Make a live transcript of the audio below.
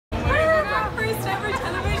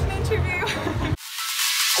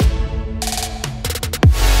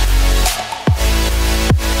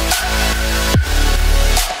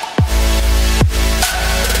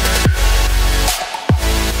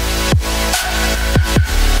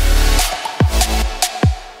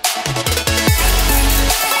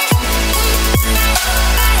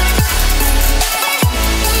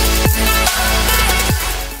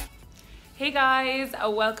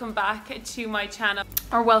welcome back to my channel,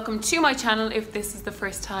 or welcome to my channel if this is the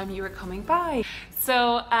first time you are coming by.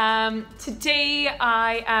 So today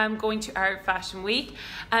I am going to Art Fashion Week,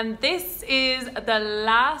 and this is the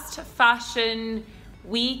last fashion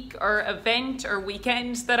week or event or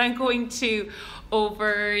weekend that I'm going to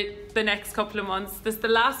over the next couple of months. This is the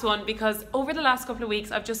last one because over the last couple of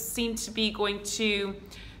weeks I've just seemed to be going to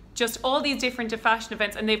just all these different fashion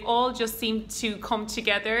events, and they've all just seemed to come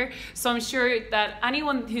together. So I'm sure that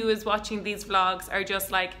anyone who is watching these vlogs are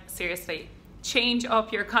just like, seriously, change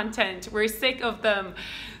up your content, we're sick of them.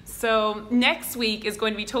 So next week is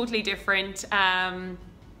going to be totally different.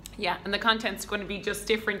 Yeah, and the content's going to be just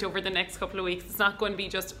different over the next couple of weeks. It's not going to be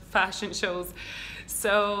just fashion shows.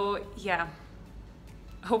 So yeah,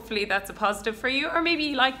 hopefully that's a positive for you, or maybe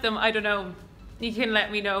you like them, I don't know, you can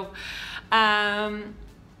let me know.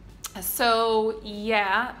 So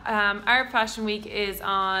yeah, Art Fashion Week is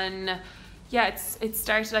on, yeah, it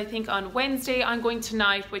started I think on Wednesday. I'm going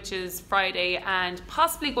tonight, which is Friday, and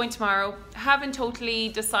possibly going tomorrow. Haven't totally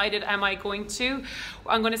decided am I going to.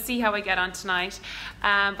 I'm going to see how I get on tonight,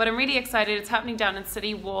 but I'm really excited. It's happening down in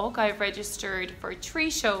City Walk. I've registered for 3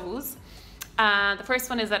 shows. The first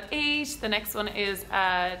one is at 8, the next one is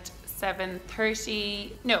at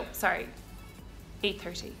 7:30, no sorry,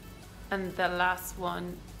 8:30, and the last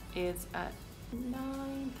one is at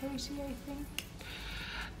 9:30 I think.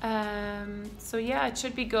 So yeah, it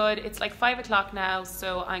should be good. It's like 5 o'clock now,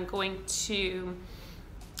 so I'm going to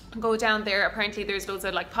go down there. Apparently there's loads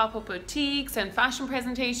of like pop-up boutiques and fashion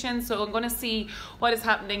presentations, so I'm going to see what is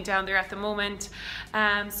happening down there at the moment.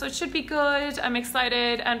 So it should be good. I'm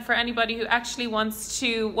excited, and for anybody who actually wants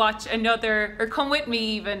to watch another, or come with me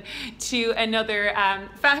even to another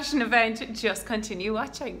fashion event, just continue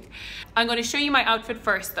watching. I'm going to show you my outfit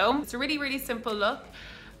first though. It's a really simple look,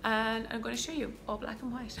 and I'm going to show you all black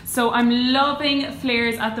and white. So I'm loving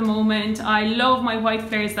flares at the moment. I love my white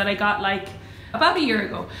flares that I got like about a year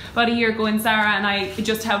ago in Zara, and I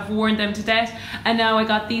just have worn them to death. And now I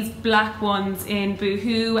got these black ones in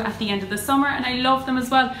Boohoo at the end of the summer, and I love them as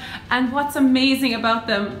well. And what's amazing about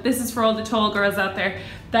them, this is for all the tall girls out there,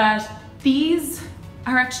 that these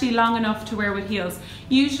are actually long enough to wear with heels.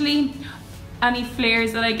 Usually any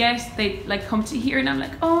flares that I get, they like come to here, and I'm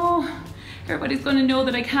like, oh, everybody's gonna know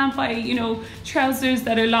that I can't buy, you know, trousers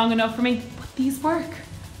that are long enough for me. But these work.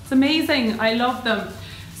 It's amazing. I love them.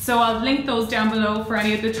 So I'll link those down below for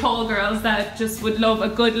any of the tall girls that just would love a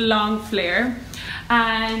good long flare.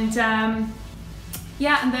 And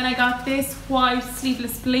yeah, and then I got this white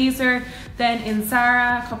sleeveless blazer then in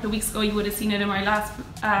Zara a couple of weeks ago. You would have seen it in my last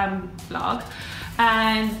vlog.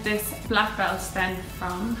 And this black belt then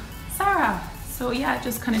from Zara. So yeah, it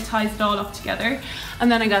just kind of ties it all up together.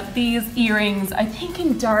 And then I got these earrings, I think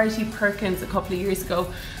in Dorothy Perkins a couple of years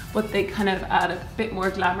ago, but they kind of add a bit more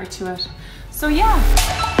glamour to it. So yeah.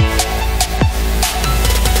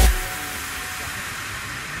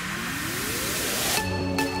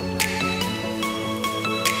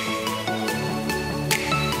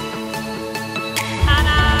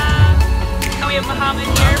 Hannah, we have Mohammed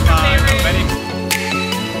here from Beirut.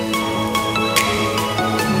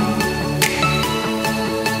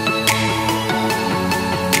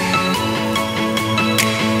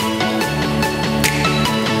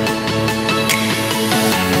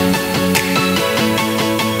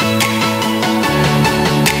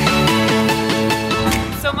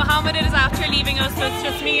 So it's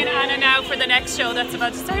just me and Anna now for the next show that's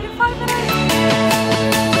about to start in 5 minutes.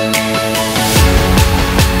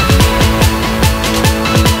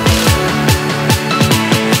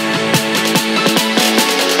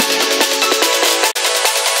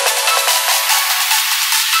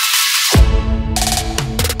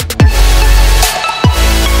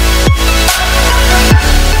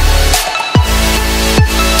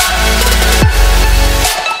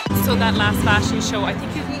 So that last fashion show, I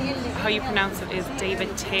think how you pronounce it is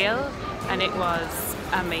David Tail, and it was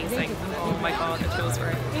amazing. Oh my god, the clothes were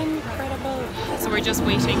incredible. So we're just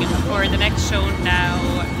waiting for the next show now.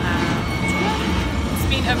 It's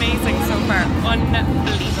been amazing so far,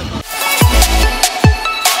 unbelievable.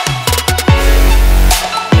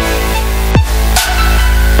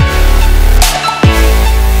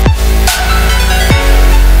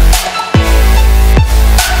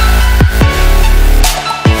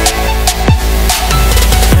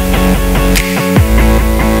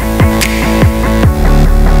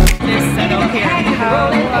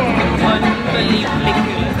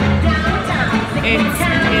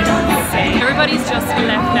 Everybody's just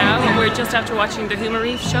left now. we're just after watching the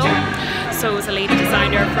OVERUSE show. So it was a lady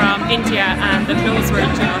designer from India and the clothes were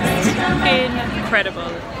just incredible,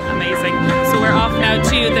 amazing. So we're off now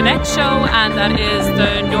to the next show, and that is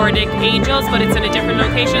the Nordic Angels, but it's in a different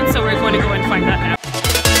location, so we're going to go and find that now.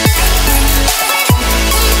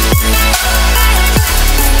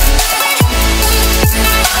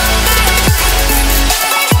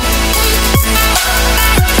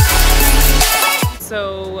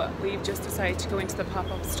 So we've just decided to go into the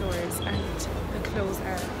pop-up stores, and the clothes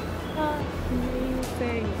are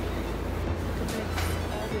amazing. Look at this,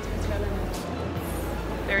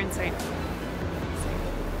 they're insane.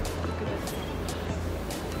 Look at this.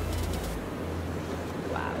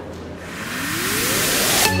 Wow.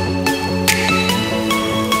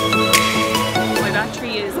 My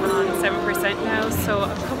battery is on 7% now, so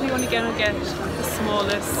I'm probably only going to get the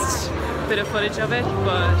smallest bit of footage of it,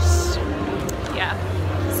 but yeah.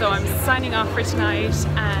 So I'm signing off for tonight,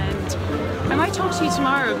 and I might talk to you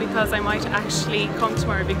tomorrow because I might actually come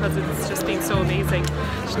tomorrow because it's just been so amazing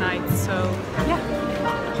tonight. So yeah,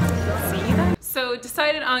 see you then. So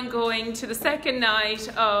decided on going to the second night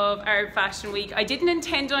of our fashion week. I didn't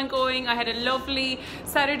intend on going. I had a lovely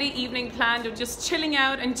Saturday evening planned of just chilling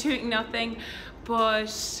out and doing nothing,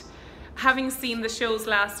 but having seen the shows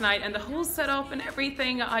last night and the whole setup and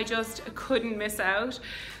everything, I just couldn't miss out.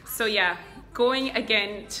 So yeah, going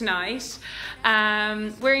again tonight.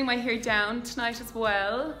 Wearing my hair down tonight as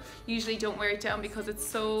well. Usually don't wear it down because it's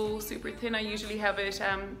so super thin. I usually have it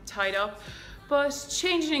tied up, but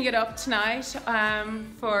changing it up tonight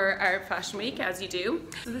for our fashion week, as you do.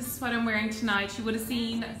 So this is what I'm wearing tonight. You would have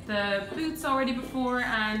seen the boots already before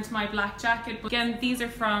and my black jacket. But again, these are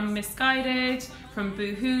from Missguided, from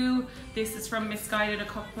Boohoo. This is from Missguided a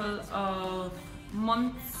couple of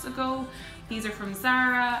months ago. These are from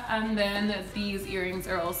Zara, and then these earrings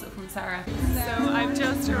are also from Zara. So I've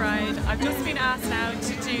just arrived. I've just been asked now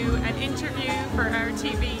to do an interview for our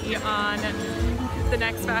TV on the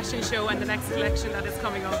next fashion show and the next collection that is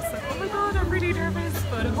coming up. So oh my god, I'm really nervous,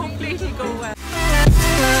 but hopefully it'll go well.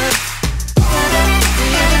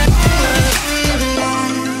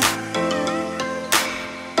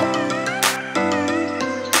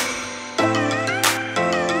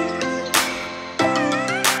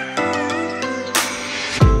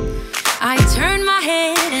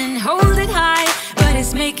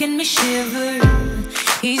 Making me shiver.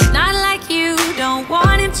 He's not like you, don't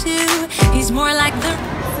want him to. He's more like the...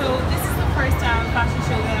 So this is the first fashion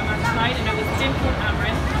show that I'm at tonight, and it was Dimple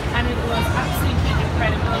Cameron, and it was absolutely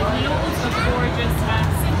incredible. Loads of gorgeous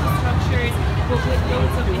simple structures, but with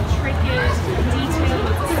loads of intricate detail,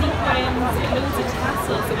 loads of sequins, loads of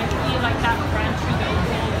tassels, and I feel like that ran through the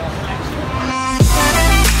whole collection.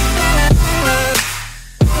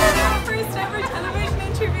 First ever television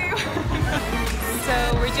interview. So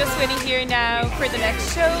we're just waiting here now for the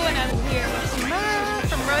next show, and I'm here with Zara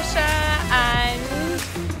from Russia and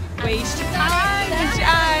wait and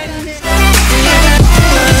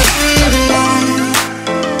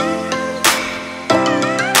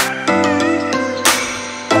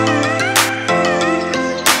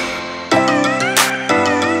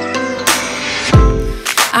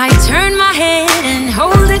I turn my head and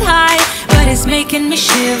hold it high, but it's making me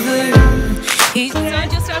shiver. So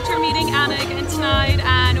just after meeting Anna again tonight,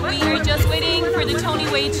 and we are just waiting for the Tony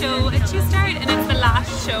Wade show to start, and it's the last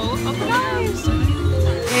show of the night.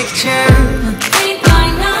 Picture ain't my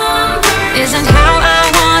number, isn't how I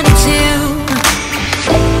wanted to.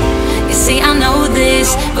 You see, I know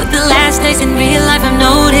this, but the last days in real life I've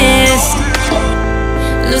noticed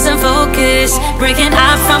losing focus, breaking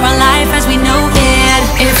out from our life as we know it.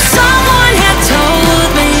 If someone had told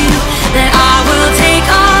me that I will take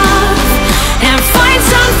off and find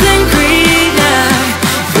something greener,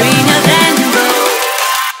 greener than gold.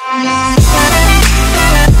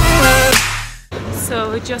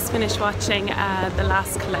 So just finished watching the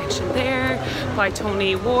last collection there by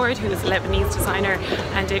Tony Ward, who is a Lebanese designer,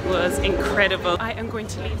 and it was incredible. I am going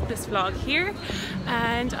to leave this vlog here,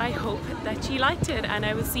 and I hope that you liked it, and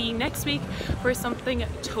I will see you next week for something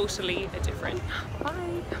totally different.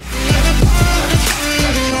 Bye!